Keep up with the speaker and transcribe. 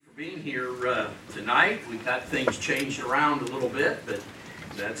Being here tonight. We've got things changed around a little bit, but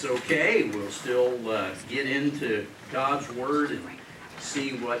that's okay. We'll still get into God's Word and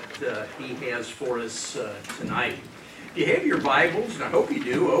see what He has for us tonight. If you have your Bibles, and I hope you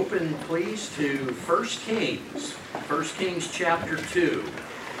do, open please to 1 Kings. 1 Kings chapter 2.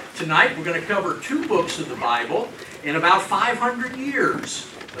 Tonight we're going to cover two books of the Bible in about 500 years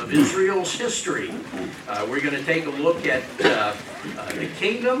of Israel's history. We're going to take a look at the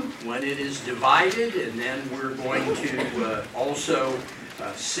kingdom when it is divided, and then we're going to also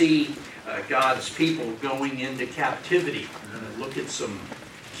see God's people going into captivity. Look at some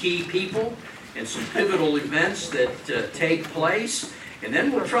key people and some pivotal events that take place, and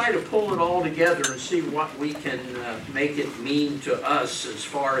then we'll try to pull it all together and see what we can make it mean to us as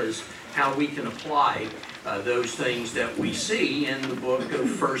far as how we can apply those things that we see in the book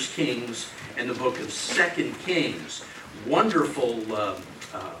of 1 Kings and the book of 2 Kings. Wonderful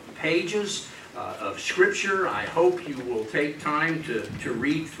pages of Scripture. I hope you will take time to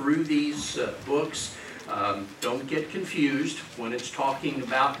read through these books. Don't get confused when it's talking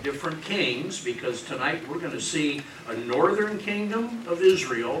about different kings, because tonight we're going to see a northern kingdom of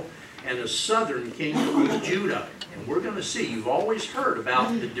Israel and a southern kingdom of Judah. And we're going to see, you've always heard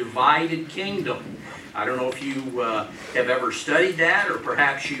about the divided kingdom. I don't know if you have ever studied that, or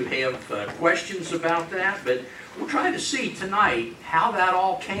perhaps you have questions about that, but we'll try to see tonight how that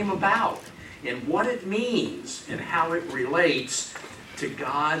all came about and what it means and how it relates to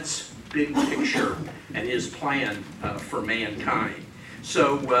God's big picture and His plan for mankind.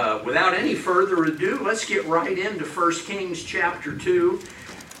 So without any further ado, let's get right into 1 Kings chapter 2.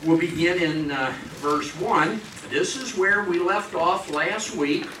 We'll begin in verse 1. This is where we left off last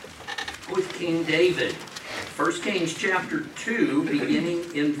week with King David. 1 Kings chapter 2,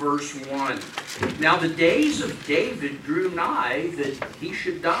 beginning in verse 1. Now the days of David drew nigh that he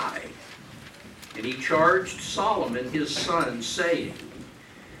should die. And he charged Solomon his son, saying,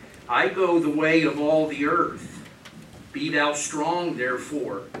 I go the way of all the earth. Be thou strong,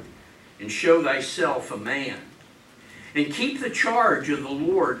 therefore, and show thyself a man. And keep the charge of the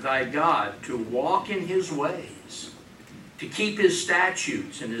Lord thy God, to walk in His ways, to keep His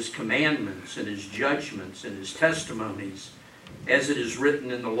statutes and His commandments and His judgments and His testimonies, as it is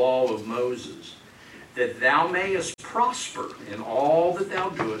written in the law of Moses, that thou mayest prosper in all that thou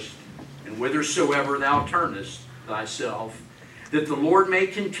doest, and whithersoever thou turnest thyself, that the Lord may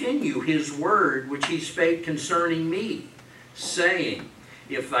continue His word which He spake concerning me, saying,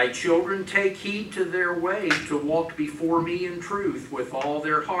 If thy children take heed to their way to walk before me in truth with all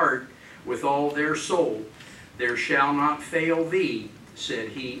their heart, with all their soul, there shall not fail thee, said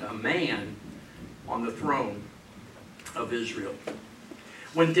He, a man on the throne of Israel.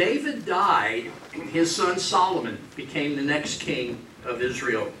 When David died, his son Solomon became the next king of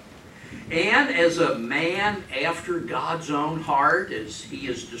Israel. And as a man after God's own heart, as he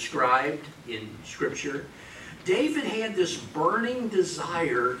is described in Scripture, David had this burning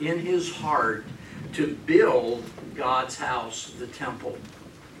desire in his heart to build God's house, the temple.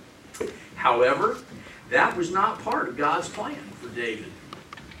 However, that was not part of God's plan for David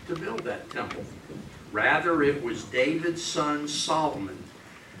to build that temple. Rather, it was David's son Solomon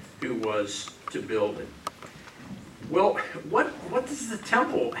who was to build it. Well, what does the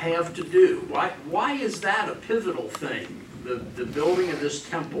temple have to do? Why is that a pivotal thing, the building of this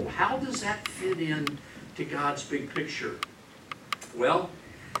temple? How does that fit in to God's big picture? Well,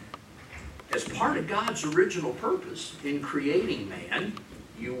 as part of God's original purpose in creating man,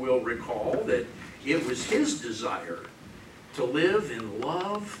 you will recall that it was His desire to live in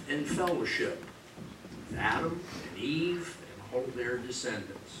love and fellowship with Adam and Eve and all their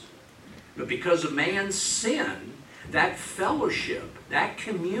descendants. But because of man's sin, that fellowship, that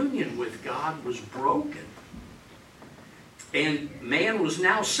communion with God was broken. And man was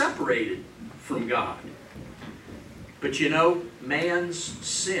now separated from God. But you know, man's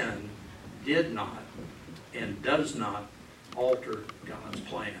sin did not and does not alter God's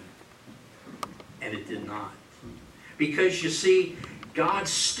plan. And it did not. Because you see, God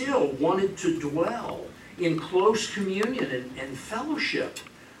still wanted to dwell in close communion and fellowship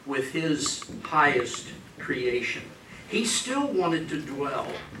with His highest creation. He still wanted to dwell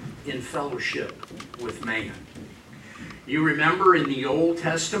in fellowship with man. You remember in the Old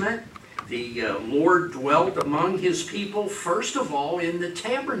Testament, the Lord dwelt among His people, first of all, in the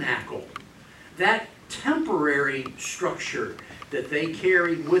tabernacle. That temporary structure that they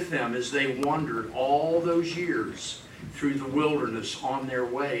carried with them as they wandered all those years through the wilderness on their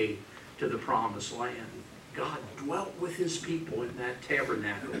way to the Promised Land. God dwelt with His people in that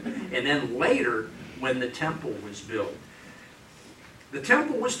tabernacle. And then later, when the temple was built, The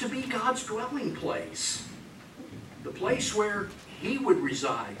temple was to be God's dwelling place, the place where he would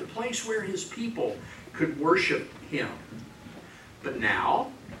reside, the place where his people could worship him. But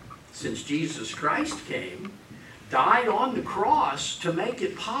now, since Jesus Christ came, died on the cross to make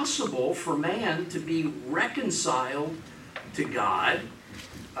it possible for man to be reconciled to God,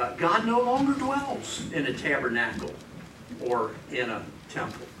 God no longer dwells in a tabernacle or in a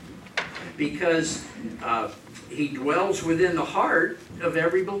temple, because he dwells within the heart of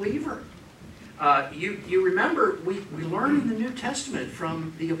every believer. You remember, we learn in the New Testament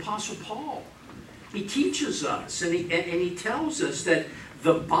from the Apostle Paul. He teaches us, and he tells us that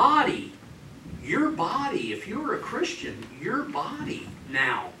the body, your body, if you're a Christian, your body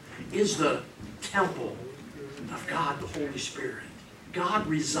now is the temple of God, the Holy Spirit. God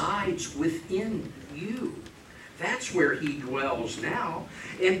resides within you. That's where he dwells now.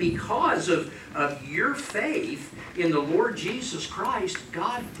 And because of your faith in the Lord Jesus Christ,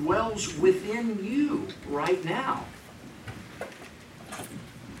 God dwells within you right now.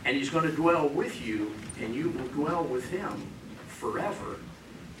 And he's going to dwell with you, and you will dwell with him forever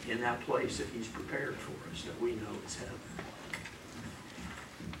in that place that he's prepared for us, that we know is heaven.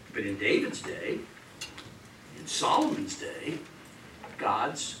 But in David's day, in Solomon's day,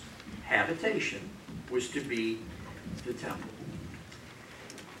 God's habitation was to be the temple.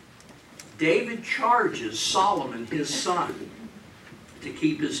 David charges Solomon, his son, to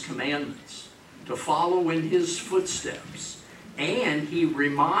keep his commandments, to follow in his footsteps. And he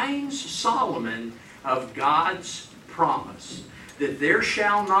reminds Solomon of God's promise that there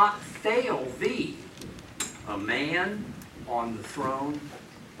shall not fail thee a man on the throne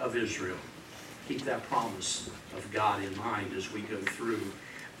of Israel. Keep that promise of God in mind as we go through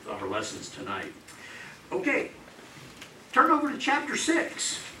our lessons tonight. Okay, turn over to chapter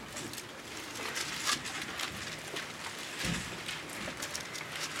 6.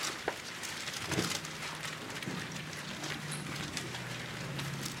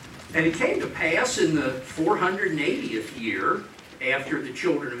 And it came to pass in the 480th year, after the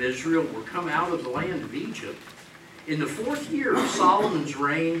children of Israel were come out of the land of Egypt, in the 4th year of Solomon's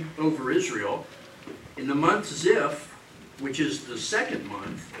reign over Israel, in the month Ziph, which is the 2nd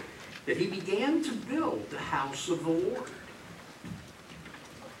month, that he began to build the house of the Lord.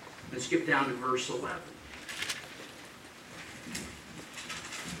 Let's skip down to verse 11.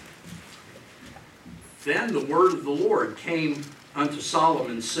 Then the word of the Lord came unto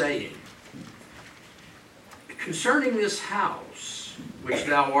Solomon, saying, concerning this house which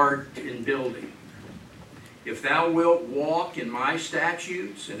thou art in building, if thou wilt walk in my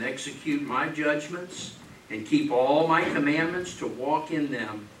statutes and execute my judgments and keep all my commandments to walk in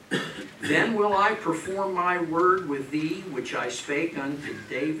them, then will I perform my word with thee which I spake unto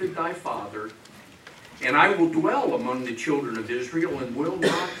David thy father, and I will dwell among the children of Israel and will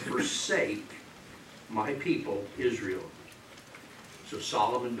not forsake my people Israel. So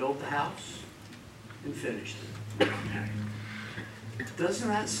Solomon built the house and finished it. Doesn't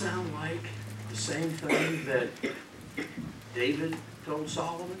that sound like the same thing that David told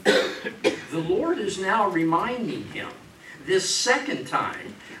Solomon? The Lord is now reminding him this second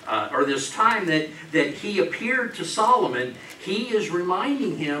time, or this time that he appeared to Solomon, he is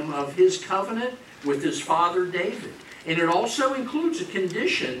reminding him of his covenant with his father David. And it also includes a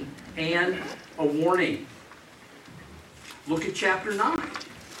condition and a warning. Look at chapter 9.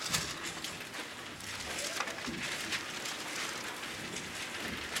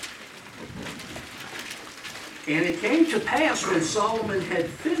 And it came to pass when Solomon had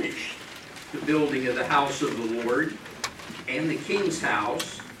finished the building of the house of the Lord and the king's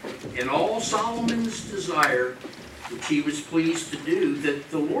house, and all Solomon's desire, which he was pleased to do, that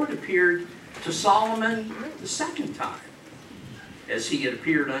the Lord appeared to Solomon the second time, as he had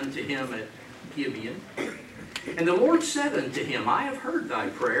appeared unto him at Gibeon. And the Lord said unto him, I have heard thy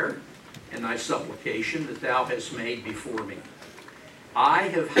prayer and thy supplication that thou hast made before me. I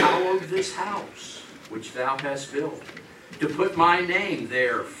have hallowed this house which thou hast built, to put my name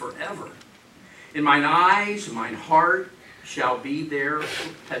there forever. And mine eyes and mine heart shall be there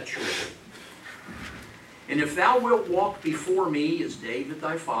perpetually. And if thou wilt walk before me as David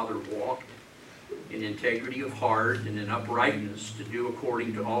thy father walked, in integrity of heart and in uprightness, to do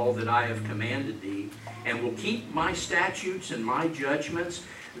according to all that I have commanded thee, and will keep my statutes and my judgments,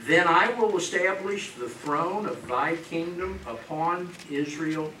 then I will establish the throne of thy kingdom upon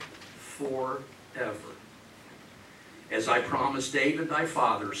Israel forever. As I promised David thy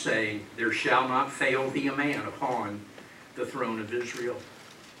father, saying, there shall not fail thee a man upon the throne of Israel.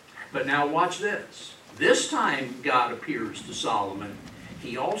 But now watch this. This time God appears to Solomon.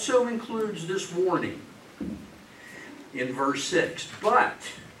 He also includes this warning. in verse 6. But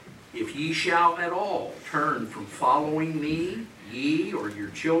if ye shall at all turn from following me, ye or your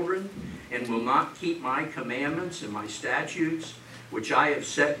children, and will not keep my commandments and my statutes, which I have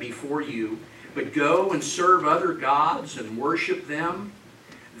set before you, but go and serve other gods and worship them,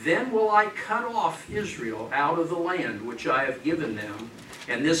 then will I cut off Israel out of the land which I have given them,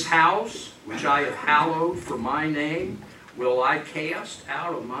 and this house which I have hallowed for my name will I cast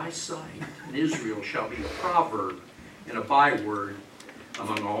out of my sight. And Israel shall be a proverb and a byword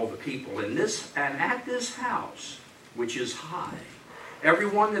among all the people. And at this house which is high,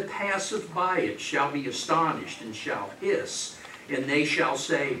 everyone that passeth by it shall be astonished and shall hiss, and they shall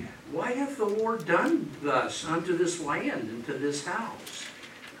say, Why hath the Lord done thus unto this land and to this house?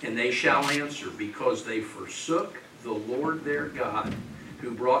 And they shall answer, Because they forsook the Lord their God,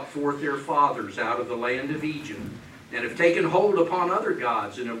 who brought forth their fathers out of the land of Egypt, and have taken hold upon other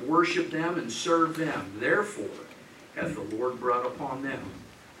gods, and have worshipped them and served them. Therefore hath the Lord brought upon them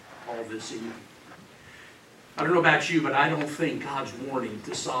all this evil. I don't know about you, but I don't think God's warning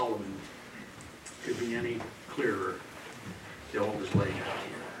to Solomon could be any clearer than what was laid out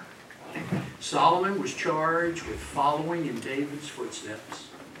here. Solomon was charged with following in David's footsteps.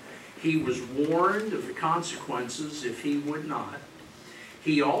 He was warned of the consequences if he would not.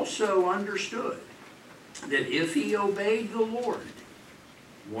 He also understood that if he obeyed the Lord,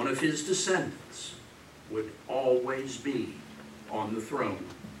 one of his descendants would always be on the throne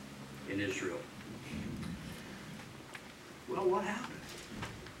in Israel. Well, what happened?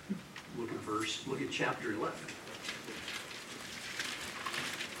 Look at chapter 11.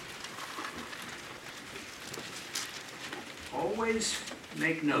 Always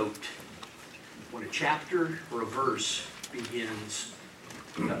make note when a chapter or a verse begins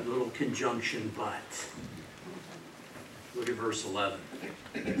with that little conjunction but. Look at verse 11.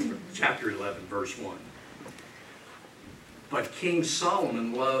 Chapter 11, verse 1. But King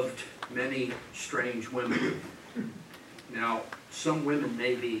Solomon loved many strange women. Now, some women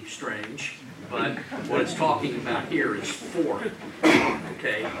may be strange, but what it's talking about here is foreign.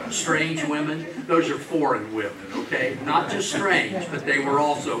 Okay? Strange women, those are foreign women, okay? Not just strange, but they were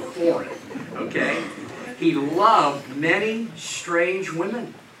also foreign, okay? He loved many strange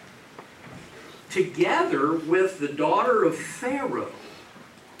women, together with the daughter of Pharaoh.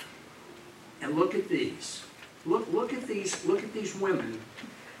 And look at these. Look at these women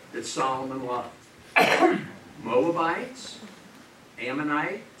that Solomon loved. Moabites,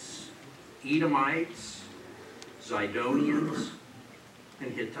 Ammonites, Edomites, Zidonians,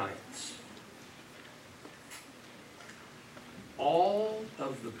 and Hittites. All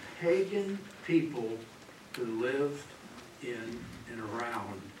of the pagan people who lived in and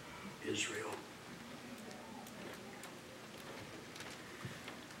around Israel.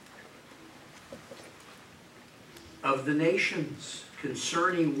 Of the nations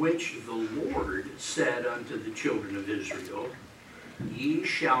concerning which the Lord said unto the children of Israel, Ye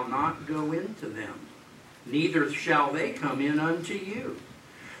shall not go into them, neither shall they come in unto you.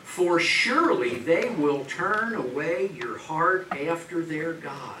 For surely they will turn away your heart after their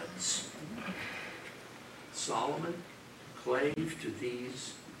gods. Solomon clave to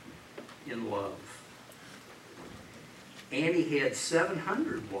these in love. And he had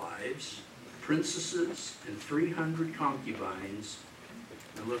 700 wives, princesses, and 300 concubines.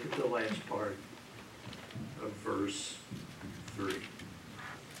 And look at the last part of verse 3.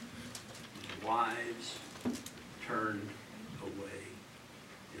 Wives turned away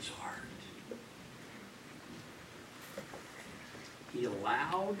his heart. He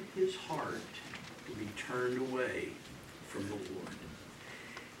allowed his heart to be turned away from the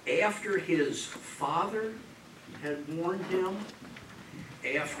Lord. After his father had warned him,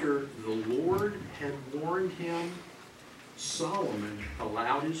 after the Lord had warned him, Solomon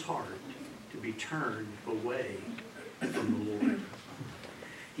allowed his heart to be turned away from the Lord.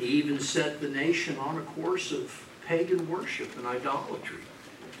 He even set the nation on a course of pagan worship and idolatry.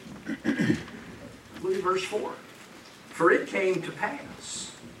 Look at verse 4. For it came to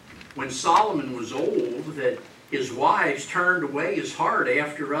pass, when Solomon was old, that his wives turned away his heart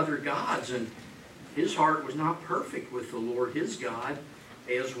after other gods, and his heart was not perfect with the Lord his God,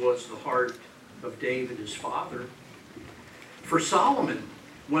 as was the heart of David his father. For Solomon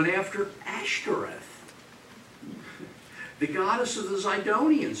went after Ashtoreth, the goddess of the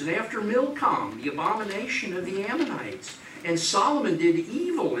Zidonians, and after Milcom, the abomination of the Ammonites. And Solomon did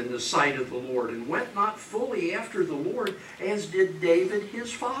evil in the sight of the Lord, and went not fully after the Lord, as did David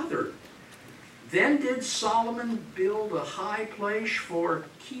his father. Then did Solomon build a high place for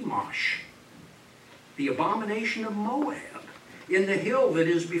Chemosh, the abomination of Moab, in the hill that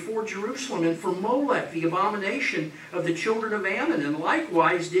is before Jerusalem, and for Molech, the abomination of the children of Ammon. And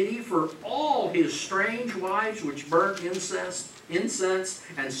likewise did he for all his strange wives, which burnt incense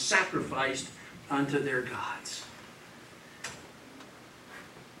and sacrificed unto their gods.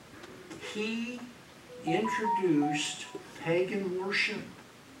 He introduced pagan worship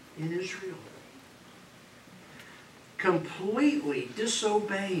in Israel, completely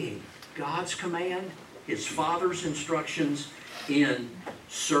disobeying God's command, his Father's instructions in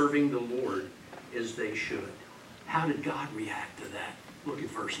serving the Lord as they should. How did God react to that? Look at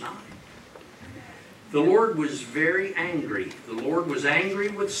verse 9. The Lord was very angry. The Lord was angry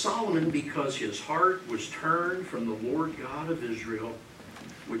with Solomon because his heart was turned from the Lord God of Israel,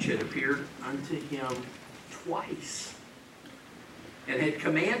 which had appeared unto him twice, and had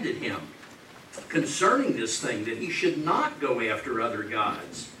commanded him concerning this thing, that he should not go after other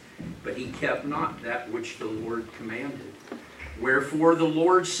gods. But he kept not that which the Lord commanded. Wherefore the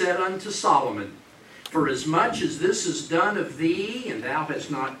Lord said unto Solomon, Forasmuch as this is done of thee, and thou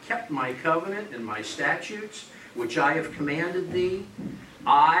hast not kept my covenant and my statutes, which I have commanded thee,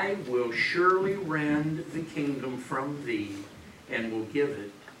 I will surely rend the kingdom from thee, and will give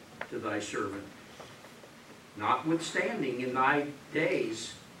it to thy servant. Notwithstanding, in thy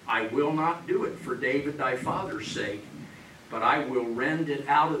days I will not do it for David thy father's sake, but I will rend it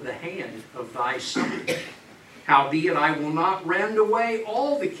out of the hand of thy son. Howbeit I will not rend away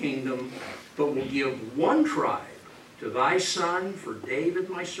all the kingdom, but will give one tribe to thy son for David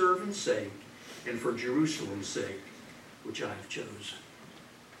my servant's sake, and for Jerusalem's sake, which I have chosen.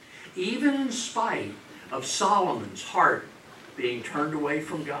 Even in spite of Solomon's heart being turned away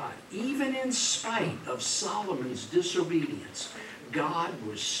from God, even in spite of Solomon's disobedience, God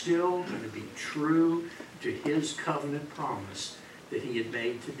was still going to be true to his covenant promise that he had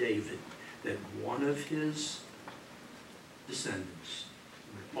made to David, that one of his descendants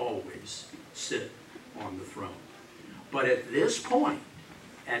would always sit on the throne. But at this point,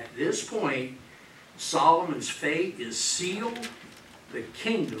 Solomon's fate is sealed. The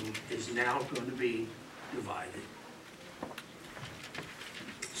kingdom is now going to be divided.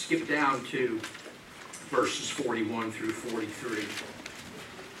 Skip down to verses 41 through 43.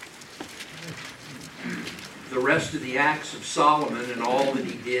 The rest of the acts of Solomon and all that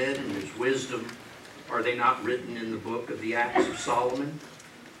he did and his wisdom, are they not written in the book of the Acts of Solomon?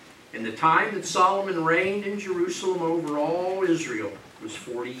 And the time that Solomon reigned in Jerusalem over all Israel was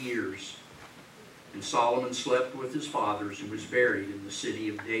 40 years. And Solomon slept with his fathers and was buried in the city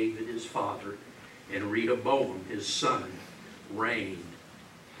of David his father. And Rehoboam his son reigned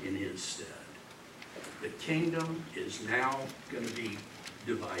in his stead. The kingdom is now going to be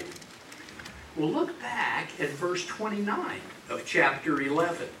divided. Well, look back at verse 29 of chapter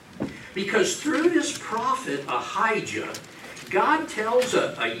 11. Because through this prophet Ahijah, God tells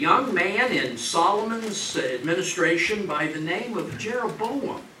a young man in Solomon's administration by the name of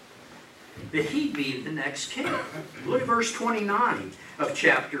Jeroboam that he'd be the next king. Look at verse 29 of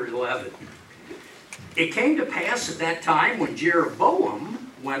chapter 11. It came to pass at that time when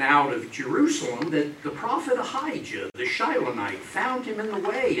Jeroboam went out of Jerusalem that the prophet Ahijah the Shilonite found him in the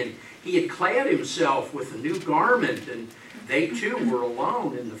way, and he had clad himself with a new garment, and they too were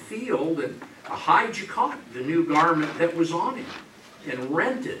alone in the field, and Ahijah caught the new garment that was on him and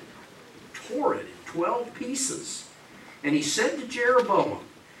rent it, tore it in 12 pieces. And he said to Jeroboam,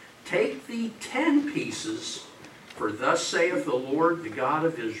 Take thee 10 pieces, for thus saith the Lord, the God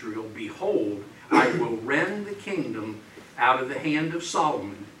of Israel, Behold, I will rend the kingdom out of the hand of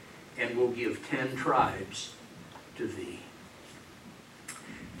Solomon, and will give 10 tribes to thee.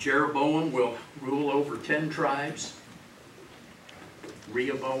 Jeroboam will rule over 10 tribes.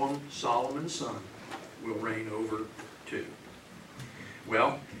 Rehoboam, Solomon's son, will reign over 2.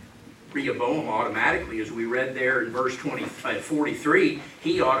 Well, Rehoboam automatically, as we read there in verse 43,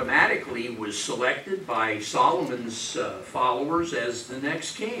 he automatically was selected by Solomon's followers as the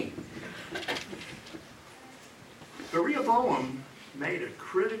next king. But Rehoboam made a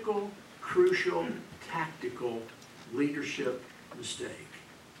critical, crucial, tactical leadership mistake.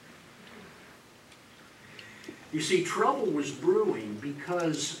 You see, trouble was brewing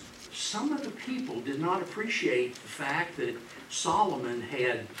because some of the people did not appreciate the fact that Solomon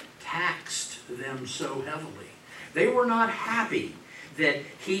had taxed them so heavily. They were not happy that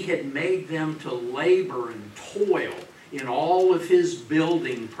he had made them to labor and toil in all of his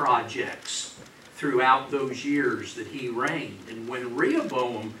building projects throughout those years that he reigned. And when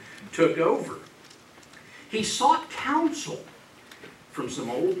Rehoboam took over, he sought counsel from some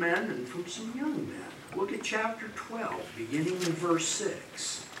old men and from some young men. Look at chapter 12, beginning in verse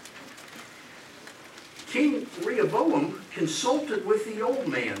 6. King Rehoboam consulted with the old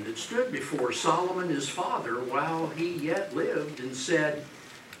man that stood before Solomon his father while he yet lived and said,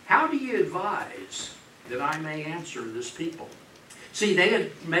 "How do you advise that I may answer this people?" See, they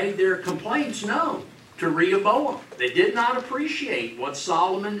had made their complaints known to Rehoboam. They did not appreciate what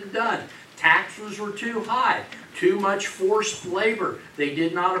Solomon had done. Taxes were too high, too much forced labor. They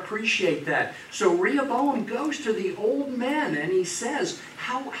did not appreciate that. So Rehoboam goes to the old men and he says,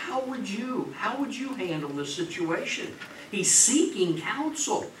 how would you handle this situation? He's seeking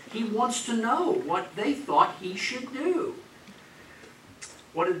counsel. He wants to know what they thought he should do.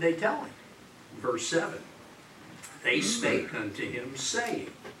 What did they tell him? Verse 7. They spake unto him,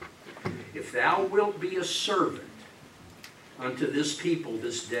 saying, "If thou wilt be a servant unto this people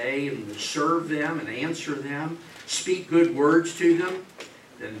this day, and serve them and answer them, speak good words to them,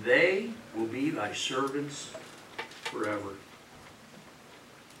 then they will be thy servants forever."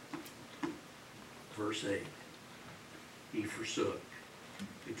 Verse 8. He forsook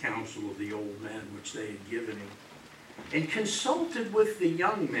the counsel of the old men which they had given him, and consulted with the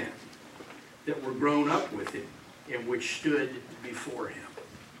young men that were grown up with him, and which stood before him.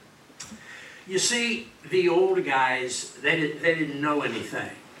 You see, the old guys, they didn't know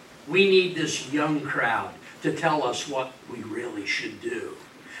anything. We need this young crowd to tell us what we really should do.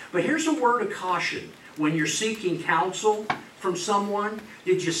 But here's a word of caution. When you're seeking counsel from someone,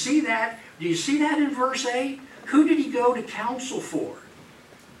 did you see that? Do you see that in verse 8? Who did he go to counsel for?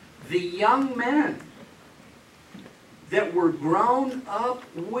 The young men that were grown up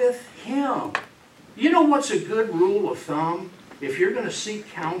with him. You know what's a good rule of thumb? If you're going to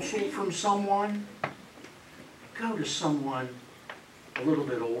seek counsel from someone, go to someone a little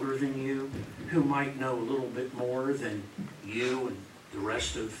bit older than you, who might know a little bit more than you and the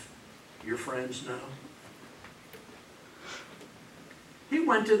rest of your friends know. He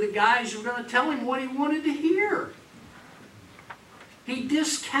went to the guys who were going to tell him what he wanted to hear. He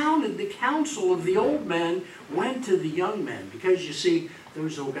discounted the counsel of the old men, went to the young men, because you see,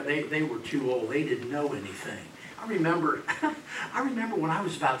 those old guys, they were too old. They didn't know anything. I remember when I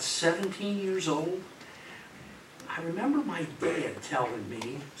was about 17 years old, I remember my dad telling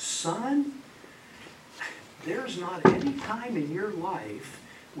me, "Son, there's not any time in your life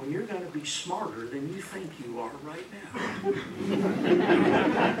when you're going to be smarter than you think you are right now."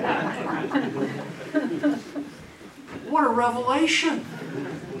 What a revelation.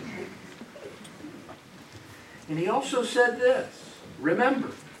 And he also said this,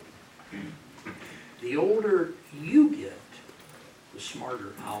 "Remember, the older you get, the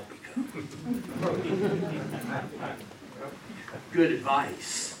smarter I'll become." Good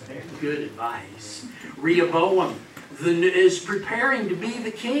advice. Good advice. Rehoboam is preparing to be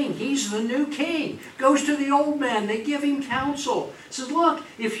the king. He's the new king. Goes to the old men. They give him counsel. Says, "Look,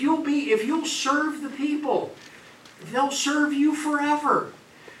 if you'll serve the people, they'll serve you forever."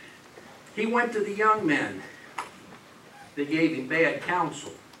 He went to the young men. They gave him bad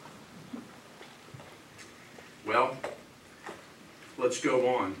counsel. Well, let's go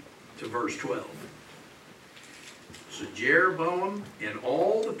on to verse 12. So Jeroboam and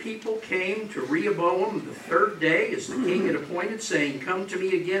all the people came to Rehoboam the third day, as the king had appointed, saying, "Come to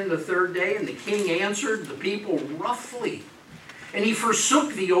me again the third day." And the king answered the people roughly. And he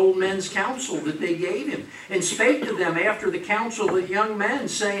forsook the old men's counsel that they gave him, and spake to them after the counsel of the young men,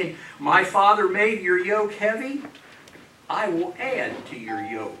 saying, "My father made your yoke heavy, I will add to your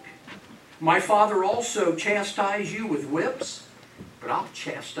yoke. My father also chastised you with whips, but I'll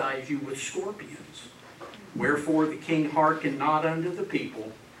chastise you with scorpions." Wherefore the king hearkened not unto the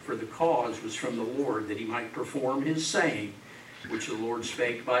people, for the cause was from the Lord, that he might perform his saying, which the Lord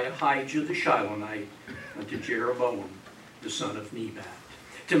spake by Ahijah the Shilonite unto Jeroboam the son of Nebat.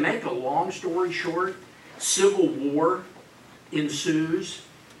 To make a long story short, civil war ensues,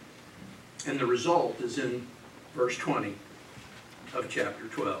 and the result is in verse 20 of chapter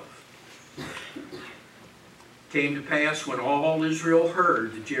 12. Came to pass, when all Israel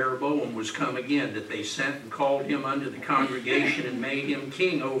heard that Jeroboam was come again, that they sent and called him unto the congregation and made him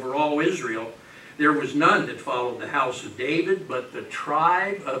king over all Israel. There was none that followed the house of David, but the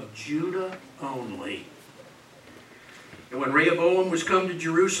tribe of Judah only. And when Rehoboam was come to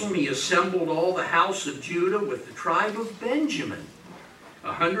Jerusalem, he assembled all the house of Judah with the tribe of Benjamin,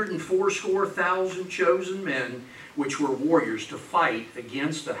 180,000 chosen men, which were warriors, to fight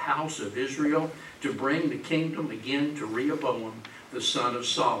against the house of Israel, to bring the kingdom again to Rehoboam, the son of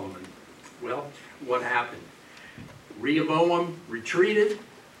Solomon. Well, what happened? Rehoboam retreated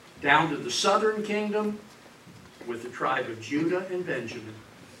down to the southern kingdom with the tribe of Judah and Benjamin.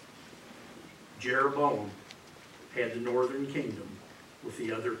 Jeroboam had the northern kingdom with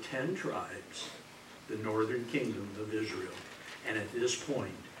the other 10 tribes the northern kingdom of Israel. And at this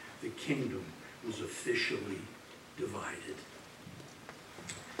point, the kingdom was officially divided.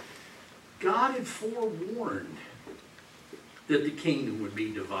 God had forewarned that the kingdom would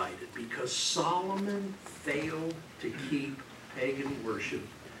be divided because Solomon failed to keep pagan worship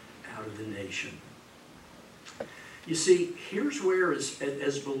out of the nation. You see, here's where,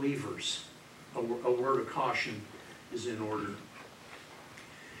 as believers, a word of caution is in order.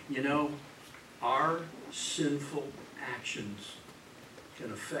 You know, our sinful actions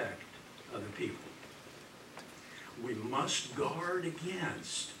can affect other people. We must guard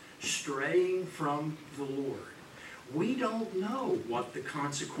against straying from the Lord. We don't know what the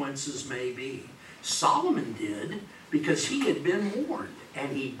consequences may be. Solomon did because he had been warned,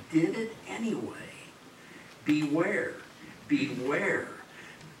 and he did it anyway. Beware, beware.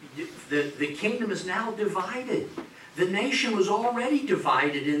 The kingdom is now divided. The nation was already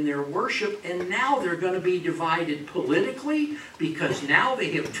divided in their worship, and now they're going to be divided politically because now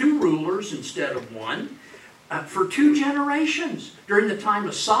they have two rulers instead of one for 2 generations. During the time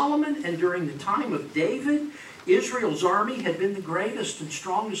of Solomon and during the time of David, Israel's army had been the greatest and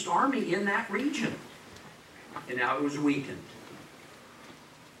strongest army in that region. And now it was weakened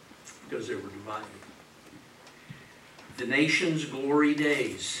because they were divided. The nation's glory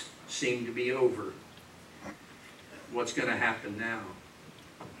days seem to be over. What's going to happen now?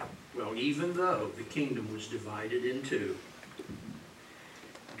 Well, even though the kingdom was divided in two,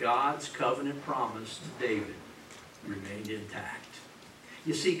 God's covenant promise to David remained intact.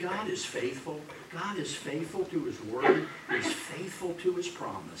 You see, God is faithful. God is faithful to His word. He's faithful to His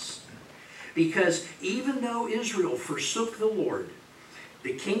promise. Because even though Israel forsook the Lord,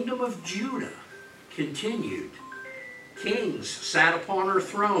 the kingdom of Judah continued. Kings sat upon her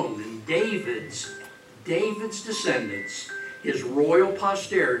throne, and David's descendants, his royal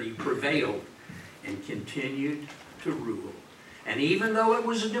posterity, prevailed and continued to rule. And even though it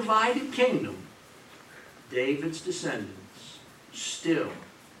was a divided kingdom, David's descendants still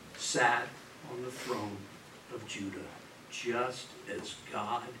sat on the throne of Judah, just as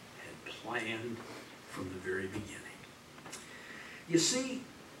God had planned from the very beginning. You see,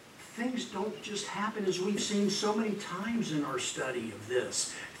 things don't just happen, as we've seen so many times in our study of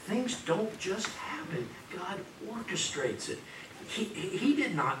this. Things don't just happen. God orchestrates it. He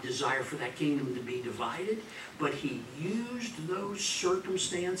did not desire for that kingdom to be divided, but He used those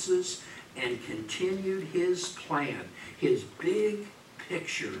circumstances and continued His plan. His big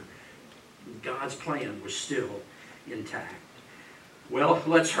picture, God's plan, was still intact. Well,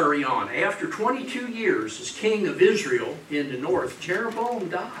 let's hurry on. After 22 years as king of Israel in the north, Jeroboam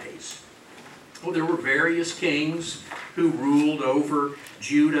dies. Well, there were various kings who ruled over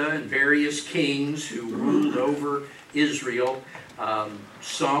Judah and various kings who ruled over Israel.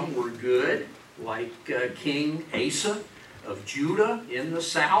 Some were good, like King Asa of Judah in the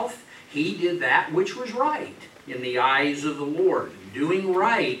south. He did that which was right in the eyes of the Lord. Doing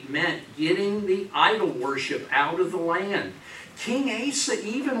right meant getting the idol worship out of the land. King Asa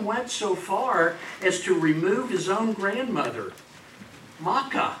even went so far as to remove his own grandmother,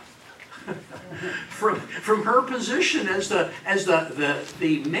 Maacah, from her position as the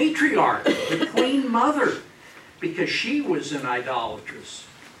matriarch, the queen mother, because she was an idolatress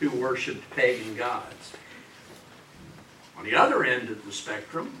who worshipped pagan gods. On the other end of the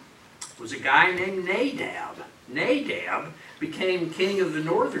spectrum was a guy named Nadab. Nadab became king of the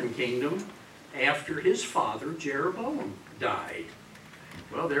northern kingdom after his father Jeroboam died.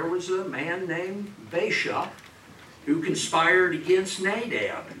 Well, there was a man named Baasha who conspired against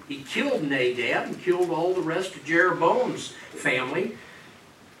Nadab. He killed Nadab and killed all the rest of Jeroboam's family.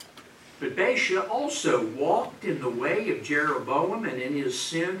 But Baasha also walked in the way of Jeroboam and in his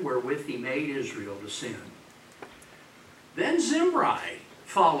sin wherewith he made Israel to sin. Then Zimri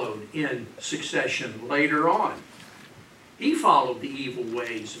followed in succession later on. He followed the evil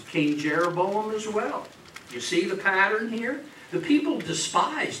ways of King Jeroboam as well. You see the pattern here? The people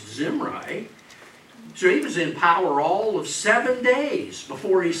despised Zimri, so he was in power all of 7 days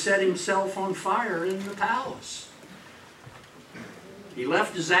before he set himself on fire in the palace. He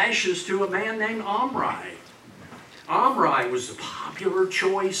left his ashes to a man named Omri. Omri was the popular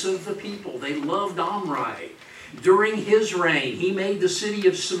choice of the people. They loved Omri. During his reign, he made the city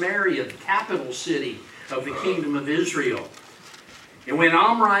of Samaria the capital city of the kingdom of Israel. And when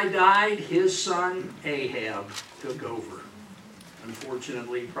Omri died, his son Ahab took over.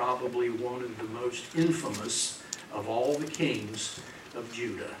 Unfortunately, probably one of the most infamous of all the kings of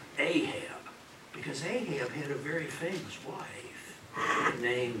Judah, Ahab. Because Ahab had a very famous wife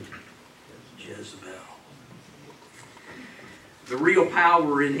named Jezebel. The real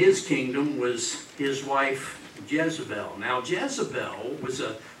power in his kingdom was his wife Jezebel. Now Jezebel was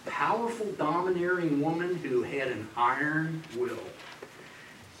a powerful, domineering woman who had an iron will.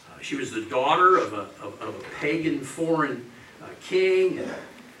 She was the daughter of a pagan foreign king. And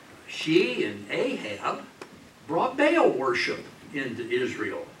she and Ahab brought Baal worship into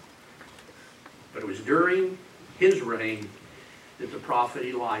Israel. But it was during his reign that the prophet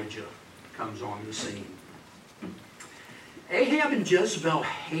Elijah comes on the scene. Ahab and Jezebel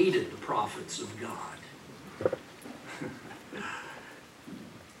hated the prophets of God.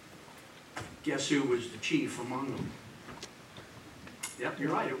 Guess who was the chief among them? Yep,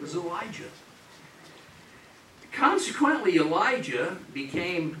 you're right, it was Elijah. Consequently, Elijah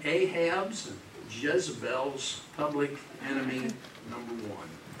became Ahab's and Jezebel's public enemy number one.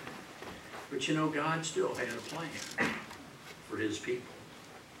 But you know, God still had a plan for his people.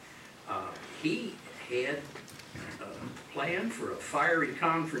 He had a plan for a fiery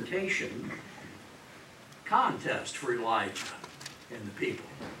confrontation contest for Elijah and the people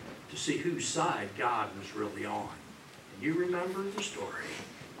to see whose side God was really on. And you remember the story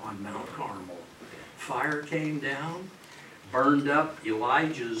on Mount Carmel. Fire came down, burned up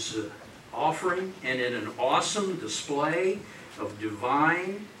Elijah's offering, and in an awesome display of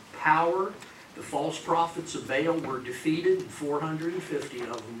divine power, the false prophets of Baal were defeated and 450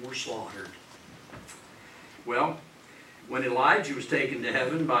 of them were slaughtered. Well, when Elijah was taken to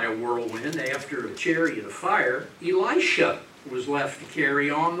heaven by a whirlwind after a chariot of fire, Elisha was left to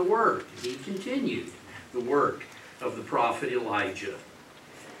carry on the work. He continued the work of the prophet Elijah.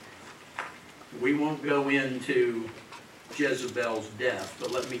 We won't go into Jezebel's death,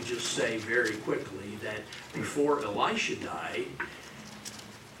 but let me just say very quickly that before Elisha died,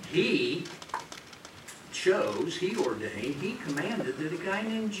 he ordained, he commanded that a guy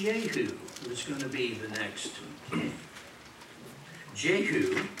named Jehu was going to be the next king.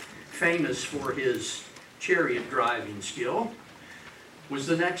 Jehu, famous for his chariot driving skill, was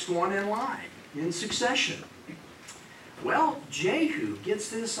the next one in line, in succession. Well, Jehu gets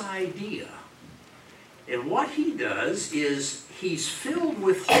this idea, and what he does is he's filled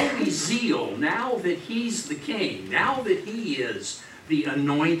with holy zeal now that he's the king, now that he is the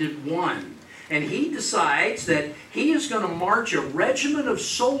anointed one. And he decides that he is going to march a regiment of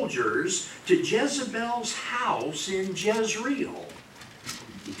soldiers to Jezebel's house in Jezreel.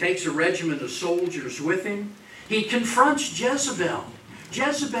 He takes a regiment of soldiers with him. He confronts Jezebel.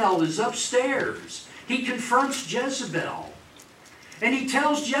 Jezebel is upstairs. He confronts Jezebel. And he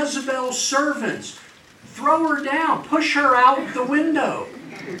tells Jezebel's servants, throw her down, push her out the window.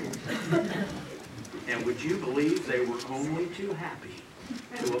 And would you believe they were only too happy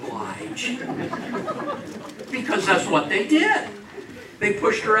to oblige? Because that's what they did. They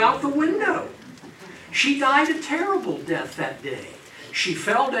pushed her out the window. She died a terrible death that day. She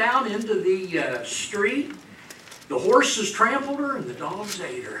fell down into the street. The horses trampled her and the dogs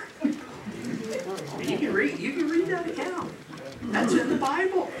ate her. You can read that account. That's in the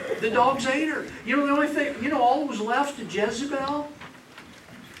Bible. The dogs ate her. You know the only thing, all that was left to Jezebel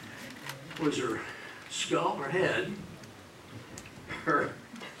was her skull, her head, her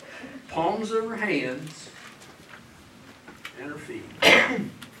palms of her hands, and her feet.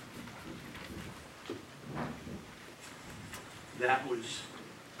 That was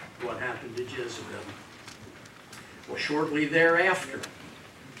what happened to Jezebel. Well, shortly thereafter,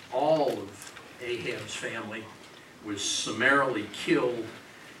 all of Ahab's family was summarily killed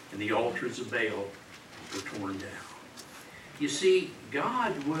and the altars of Baal were torn down. You see,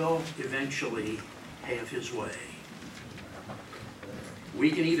 God will eventually have his way. We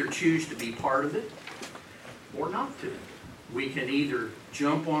can either choose to be part of it or not to. We can either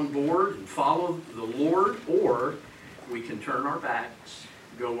jump on board and follow the Lord, or we can turn our backs,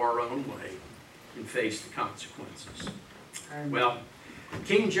 go our own way, and face the consequences. Well,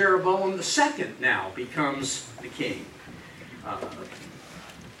 King Jeroboam II now becomes the king.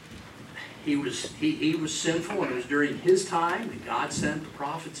 He was sinful, and it was during his time that God sent the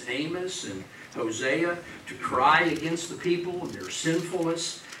prophets Amos and Hosea to cry against the people and their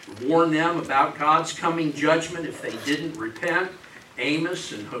sinfulness, warn them about God's coming judgment if they didn't repent.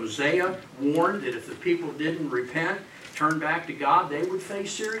 Amos and Hosea warned that if the people didn't repent, turn back to God, they would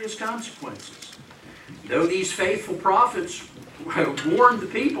face serious consequences. Though these faithful prophets warned the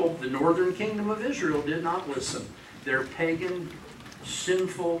people, the northern kingdom of Israel did not listen. Their pagan,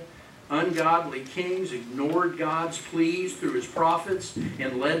 sinful, ungodly kings ignored God's pleas through his prophets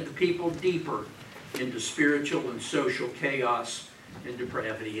and led the people deeper into spiritual and social chaos and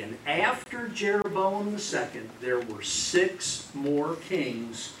depravity. And after Jeroboam II, there were 6 more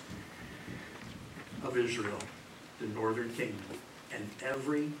kings of Israel. the northern kingdom, and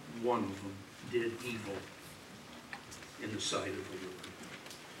every one of them did evil in the sight of the Lord.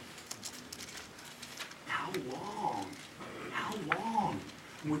 How long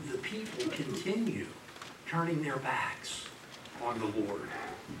would the people continue turning their backs on the Lord?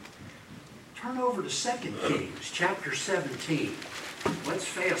 Turn over to 2 Kings chapter 17. Let's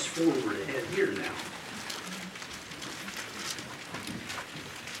fast forward ahead here now.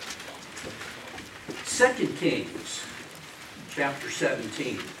 2 Kings chapter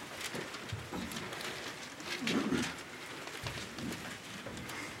 17.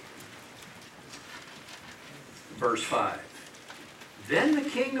 Verse 5. Then the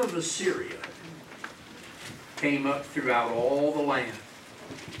king of Assyria came up throughout all the land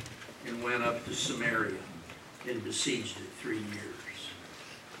and went up to Samaria and besieged it 3 years.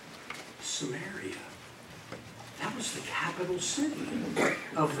 Samaria, that was the capital city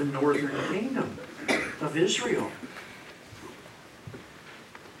of the northern kingdom of Israel.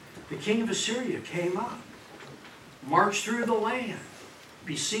 The king of Assyria came up, marched through the land,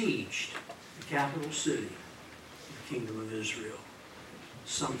 besieged the capital city of the kingdom of Israel.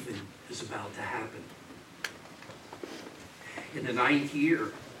 Something is about to happen. In the 9th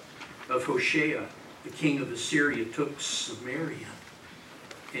year of Hoshea, the king of Assyria took Samaria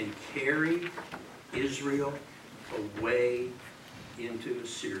and carried Israel away into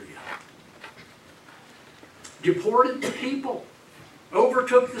Assyria. Deported the people,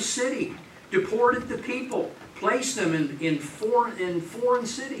 overtook the city, deported the people, placed them in foreign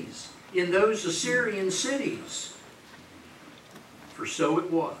cities, in those Assyrian cities. For so it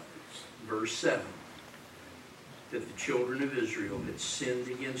was, verse 7, that the children of Israel had sinned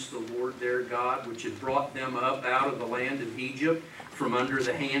against the Lord their God, which had brought them up out of the land of Egypt, from under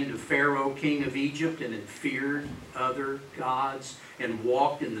the hand of Pharaoh, king of Egypt, and had feared other gods, and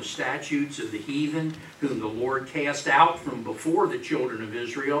walked in the statutes of the heathen, whom the Lord cast out from before the children of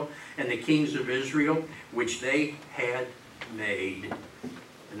Israel, and the kings of Israel, which they had made.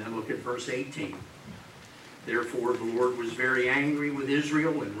 And then look at verse 18. Therefore the Lord was very angry with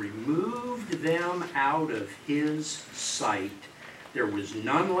Israel and removed them out of his sight. There was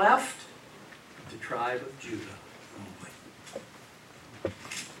none left but the tribe of Judah only.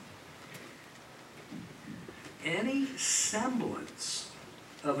 Any semblance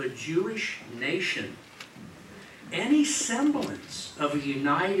of a Jewish nation, any semblance of a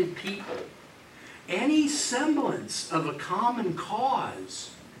united people, any semblance of a common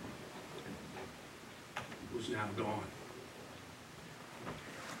cause was now gone.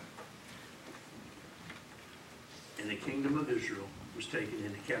 And the kingdom of Israel was taken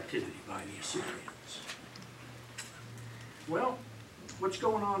into captivity by the Assyrians. Well, what's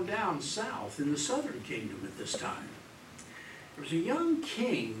going on down south in the southern kingdom at this time? There was a young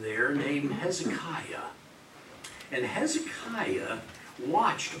king there named Hezekiah. And Hezekiah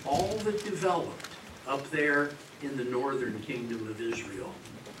watched all that developed up there in the northern kingdom of Israel.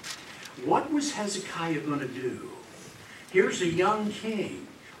 What was Hezekiah going to do? Here's a young king.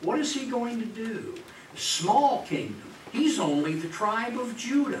 What is he going to do? Small kingdom. He's only the tribe of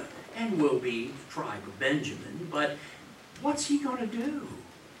Judah and will be the tribe of Benjamin. But what's he going to do?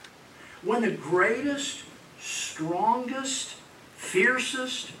 When the greatest, strongest,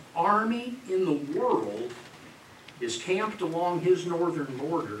 fiercest army in the world is camped along his northern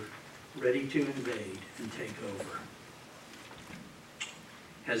border, ready to invade and take over.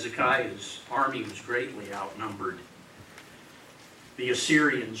 Hezekiah's army was greatly outnumbered. The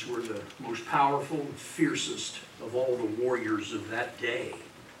Assyrians were the most powerful and fiercest of all the warriors of that day.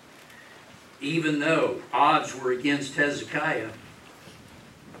 Even though odds were against Hezekiah,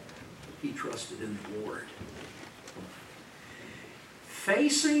 he trusted in the Lord.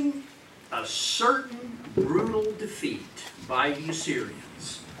 Facing a certain brutal defeat by the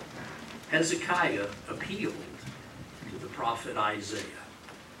Assyrians, Hezekiah appealed to the prophet Isaiah.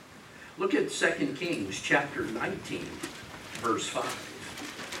 Look at 2 Kings chapter 19, verse 5.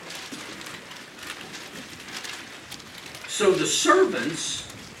 So the servants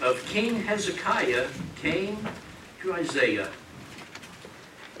of King Hezekiah came to Isaiah,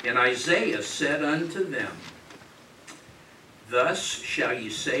 and Isaiah said unto them, Thus shall you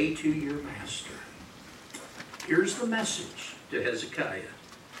say to your master. Here's the message to Hezekiah.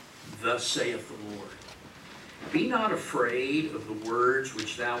 Thus saith the Lord. Be not afraid of the words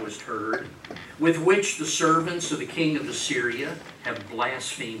which thou hast heard, with which the servants of the king of Assyria have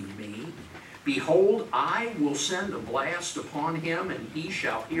blasphemed me. Behold, I will send a blast upon him, and he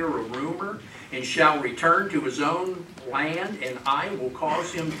shall hear a rumor, and shall return to his own land, and I will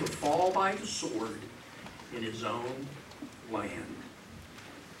cause him to fall by the sword in his own land.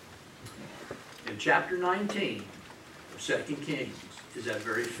 In chapter 19, 2 Kings is that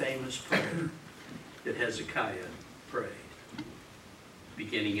very famous prayer that Hezekiah prayed,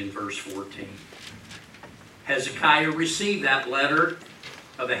 beginning in verse 14. Hezekiah received that letter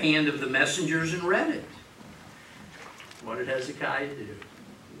of the hand of the messengers and read it. What did Hezekiah do?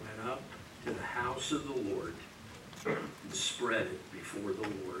 He went up to the house of the Lord and spread it before the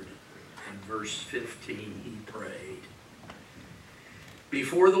Lord. In verse 15 he prayed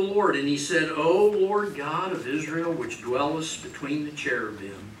before the Lord, and he said, O Lord God of Israel, which dwellest between the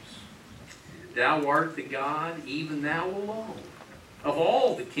cherubims, thou art the God, even thou alone, of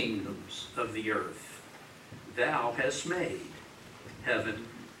all the kingdoms of the earth. Thou hast made heaven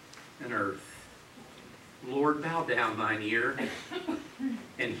and earth. Lord, bow down thine ear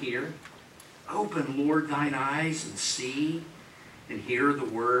and hear. Open, Lord, thine eyes and see, and hear the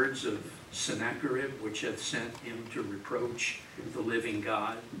words of Sennacherib, which hath sent him to reproach the living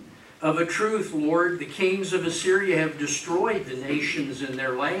God. Of a truth, Lord, the kings of Assyria have destroyed the nations in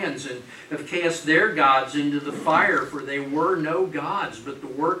their lands, and have cast their gods into the fire, for they were no gods, but the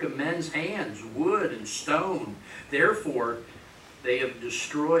work of men's hands, wood and stone. Therefore, they have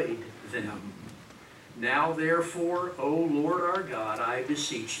destroyed them. Now, therefore, O Lord our God, I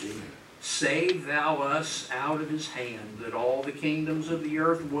beseech thee, save thou us out of his hand, that all the kingdoms of the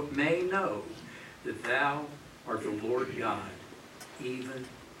earth may know that thou art the Lord God, even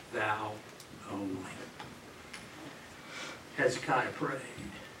thou only. Hezekiah prayed.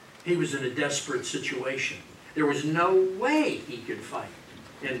 He was in a desperate situation. There was no way he could fight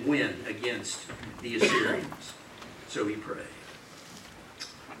and win against the Assyrians. So he prayed.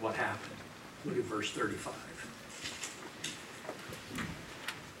 What happened? Look at verse 35.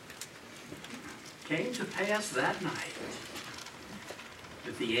 Came to pass that night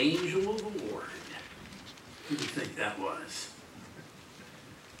that the angel of the Lord, who do you think that was,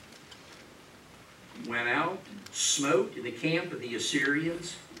 went out, smote in the camp of the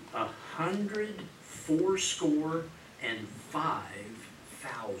Assyrians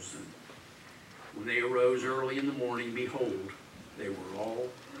 185,000. When they arose early in the morning, behold, they were all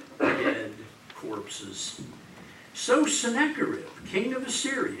dead corpses. So Sennacherib, king of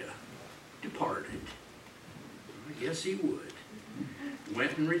Assyria, departed. I guess he would.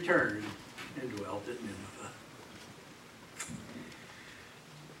 Went and returned and dwelt at Nineveh.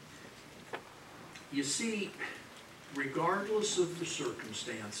 You see, regardless of the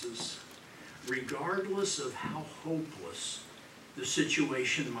circumstances, regardless of how hopeless the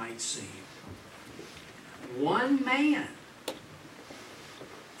situation might seem, one man,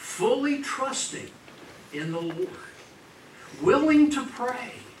 fully trusting in the Lord, willing to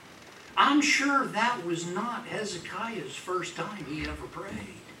pray. I'm sure that was not Hezekiah's first time he ever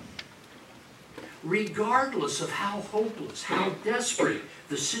prayed. Regardless of how hopeless, how desperate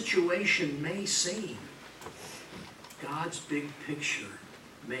the situation may seem, God's big picture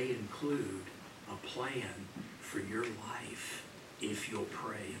may include a plan for your life if you'll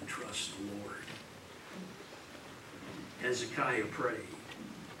pray and trust the Lord. Hezekiah prayed.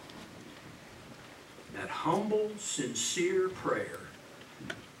 That humble, sincere prayer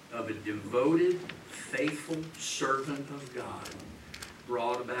of a devoted, faithful servant of God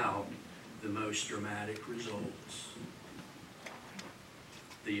brought about the most dramatic results.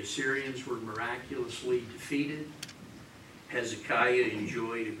 The Assyrians were miraculously defeated. Hezekiah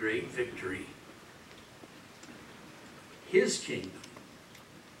enjoyed a great victory. His kingdom,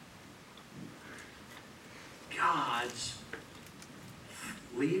 God's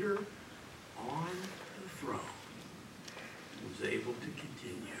leader on the throne, was able to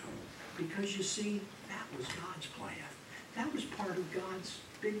continue. Because you see, that was God's plan. That was part of God's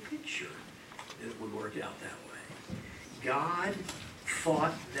big picture, that it would work out that way. God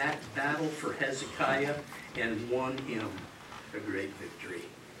fought that battle for Hezekiah and won him a great victory.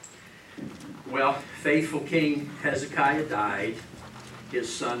 Well, faithful King Hezekiah died.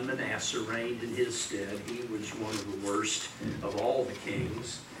 His son Manasseh reigned in his stead. He was one of the worst of all the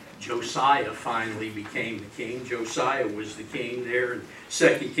kings. Josiah finally became the king. Josiah was the king there in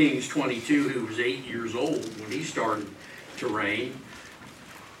 2 Kings 22, who was 8 years old when he started to reign.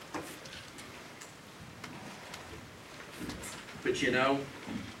 But you know,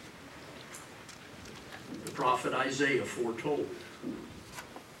 the prophet Isaiah foretold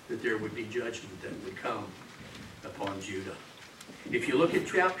that there would be judgment that would come upon Judah. If you look at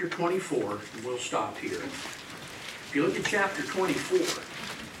chapter 24, and we'll stop here. If you look at chapter 24,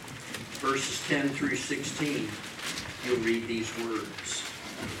 verses 10 through 16, you'll read these words.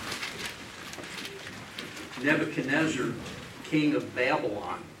 Nebuchadnezzar, king of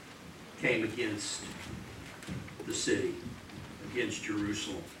Babylon, came against the city, against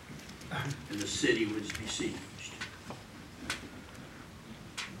Jerusalem, and the city was besieged.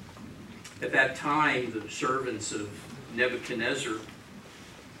 At that time, the servants of Nebuchadnezzar,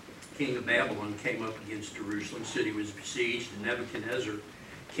 king of Babylon, came up against Jerusalem. The city was besieged, and Nebuchadnezzar,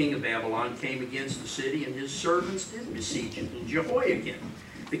 king of Babylon, came against the city, and his servants did besiege it. And Jehoiakim,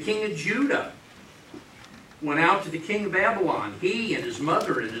 the king of Judah, went out to the king of Babylon, he and his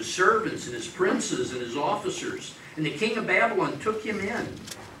mother and his servants and his princes and his officers. And the king of Babylon took him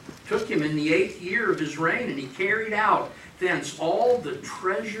in the 8th year of his reign, and he carried out thence all the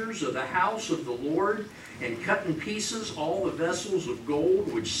treasures of the house of the Lord, and cut in pieces all the vessels of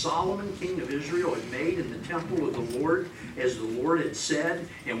gold which Solomon king of Israel had made in the temple of the Lord, as the Lord had said.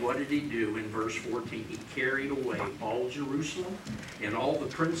 And what did he do? In verse 14, he carried away all Jerusalem, and all the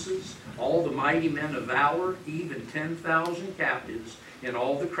princes, all the mighty men of valor, even 10,000 captives, and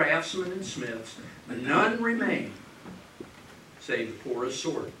all the craftsmen and smiths. None remained, save the poorest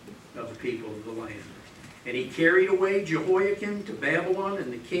sort of the people of the land. And he carried away Jehoiakim to Babylon,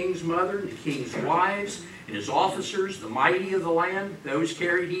 and the king's mother, and the king's wives, and his officers, the mighty of the land. Those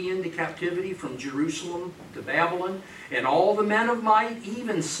carried he into captivity from Jerusalem to Babylon. And all the men of might,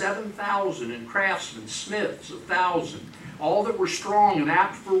 even 7,000, and craftsmen, smiths, 1,000, all that were strong and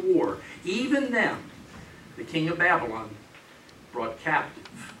apt for war, even them the king of Babylon brought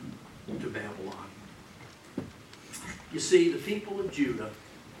captive to Babylon. You see, the people of Judah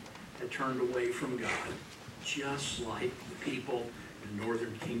had turned away from God, just like the people in the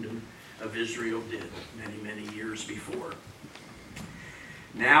northern kingdom of Israel did many, many years before.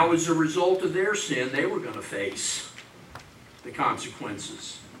 Now, as a result of their sin, they were going to face the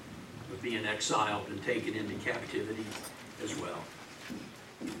consequences of being exiled and taken into captivity as well.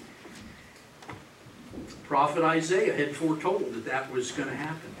 Prophet Isaiah had foretold that that was going to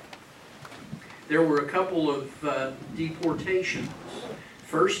happen. There were a couple of deportations.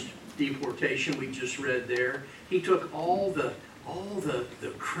 First deportation we just read there, he took all the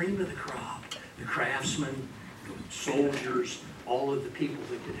cream of the crop, the craftsmen, the soldiers, all of the people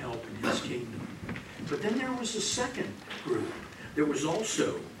that could help in his kingdom. But then there was a second group that was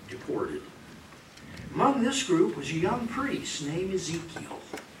also deported. Among this group was a young priest named Ezekiel.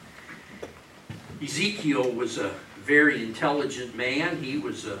 Ezekiel was a very intelligent man. He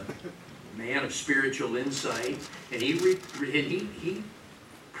was a man of spiritual insight, and he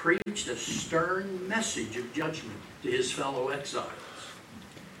preached a stern message of judgment to his fellow exiles.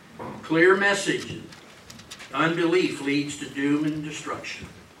 Clear message: unbelief leads to doom and destruction.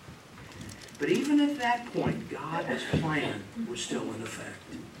 But even at that point, God's plan was still in effect.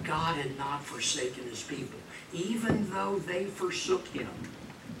 God had not forsaken his people. Even though they forsook him,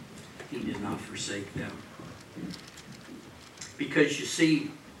 he did not forsake them. Because you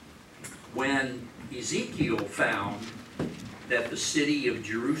see, when Ezekiel found that the city of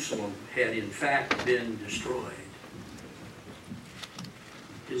Jerusalem had in fact been destroyed,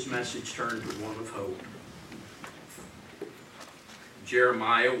 his message turned to one of hope.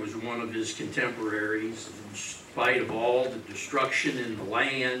 Jeremiah was one of his contemporaries. In spite of all the destruction in the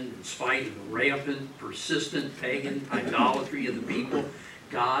land, in spite of the rampant, persistent pagan idolatry of the people,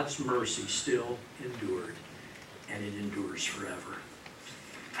 God's mercy still endured, and it endures forever.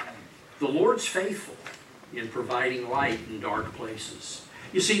 The Lord's faithful in providing light in dark places.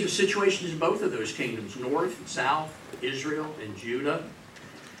 You see, the situations in both of those kingdoms, north and south, Israel and Judah,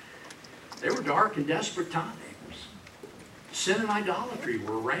 they were dark and desperate times. Sin and idolatry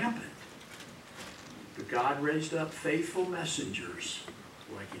were rampant. But God raised up faithful messengers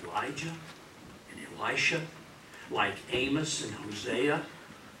like Elijah and Elisha, like Amos and Hosea,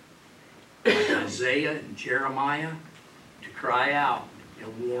 like Isaiah and Jeremiah, to cry out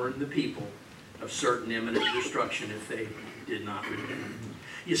and warn the people of certain imminent destruction if they did not repent.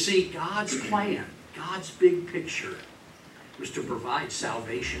 You see, God's plan, God's big picture, was to provide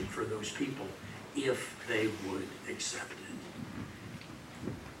salvation for those people if they would accept it.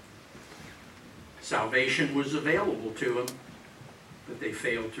 Salvation was available to them, but they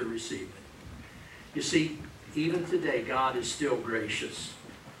failed to receive it. You see, even today, God is still gracious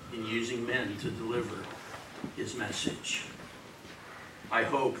in using men to deliver his message. I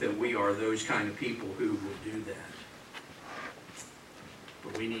hope that we are those kind of people who will do that.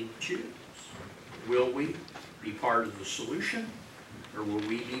 But we need to choose. Will we be part of the solution, or will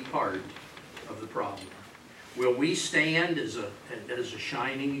we be part of the problem? Will we stand as a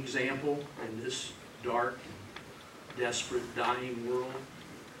shining example in this dark, desperate, dying world?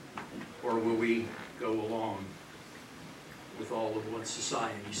 Or will we go along with all of what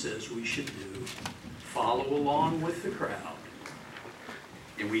society says we should do, follow along with the crowd?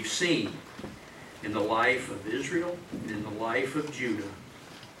 And we've seen in the life of Israel and in the life of Judah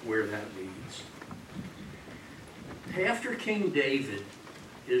where that leads. After King David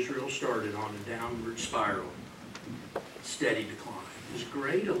Israel started on a downward spiral, steady decline. As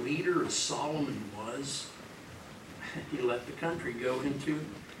great a leader as Solomon was, he let the country go into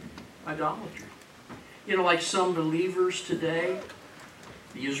idolatry. You know, like some believers today,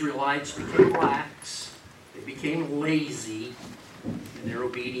 the Israelites became lax, they became lazy in their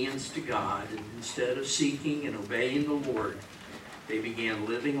obedience to God, and instead of seeking and obeying the Lord, they began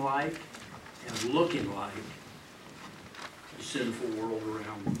living like and looking like the sinful world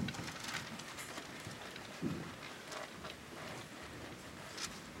around them.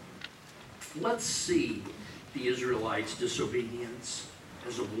 Let's see the Israelites' disobedience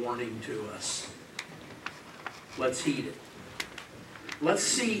as a warning to us. Let's heed it. Let's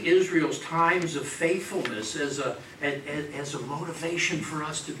see Israel's times of faithfulness as a motivation for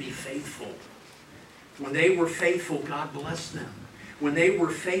us to be faithful. When they were faithful, God blessed them. When they were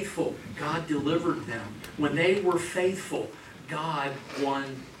faithful, God delivered them. When they were faithful, God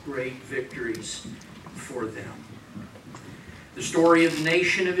won great victories for them. The story of the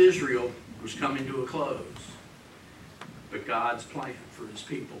nation of Israel was coming to a close, but God's plan for his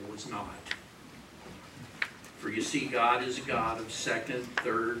people was not. For you see, God is a God of second,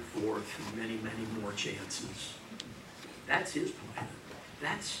 third, fourth, and many, many more chances. That's his plan.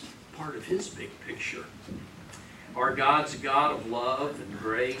 That's part of his big picture. Our God's a God of love and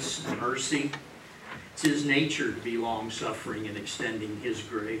grace and mercy. It's his nature to be long-suffering and extending his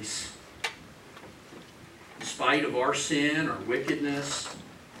grace. In spite of our sin, our wickedness,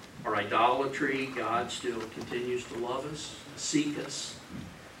 our idolatry, God still continues to love us, seek us,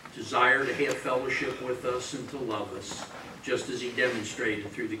 desire to have fellowship with us, and to love us, just as he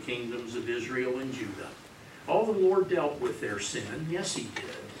demonstrated through the kingdoms of Israel and Judah. All the Lord dealt with their sin, yes he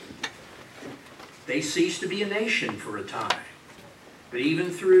did. They ceased to be a nation for a time. But even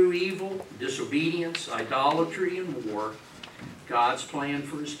through evil, disobedience, idolatry, and war, God's plan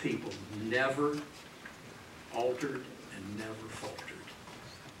for his people never altered and never faltered.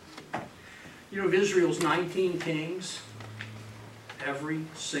 You know, of Israel's 19 kings, every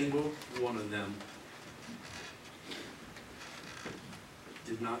single one of them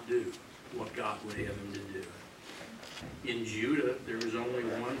did not do what God would have him to do. In Judah, there was only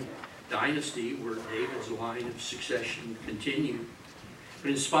one dynasty where David's line of succession continued.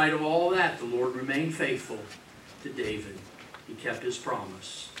 But in spite of all that, the Lord remained faithful to David. He kept his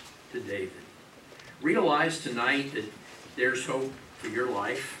promise to David. Realize tonight that there's hope for your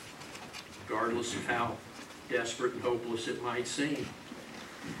life, regardless of how desperate and hopeless it might seem.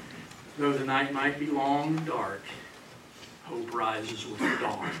 Though the night might be long and dark, hope rises with the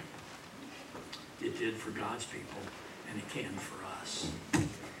dawn. It did for God's people, and it can for us.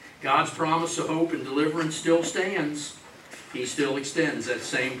 God's promise of hope and deliverance still stands. He still extends that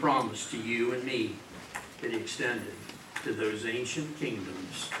same promise to you and me that he extended to those ancient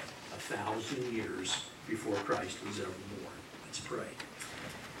kingdoms 1,000 years before Christ was ever born. Let's pray.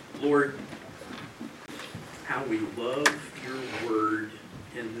 Lord, how we love your word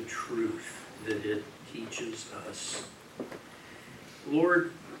and the truth that it teaches us.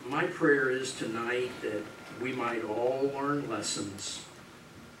 Lord, my prayer is tonight that we might all learn lessons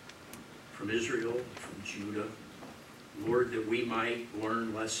from Israel, from Judah. Lord, that we might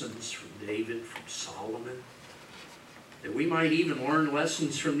learn lessons from David, from Solomon. That we might even learn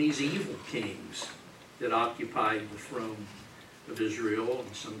lessons from these evil kings that occupied the throne of Israel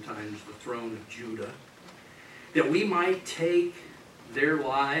and sometimes the throne of Judah. That we might take their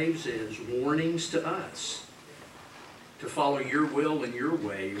lives as warnings to us to follow your will and your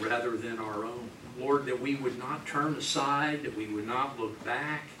way rather than our own. Lord, that we would not turn aside, that we would not look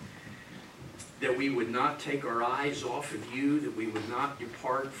back, that we would not take our eyes off of you, that we would not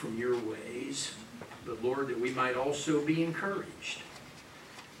depart from your ways, but Lord, that we might also be encouraged.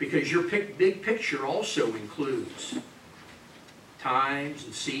 Because your big picture also includes times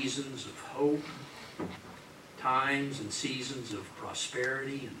and seasons of hope, times and seasons of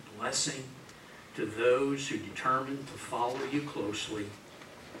prosperity and blessing to those who determine to follow you closely,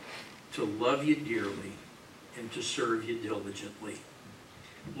 to love you dearly, and to serve you diligently.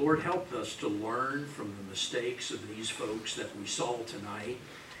 Lord, help us to learn from the mistakes of these folks that we saw tonight,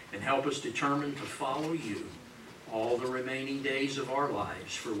 and help us determine to follow you all the remaining days of our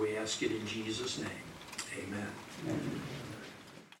lives, for we ask it in Jesus' name. Amen.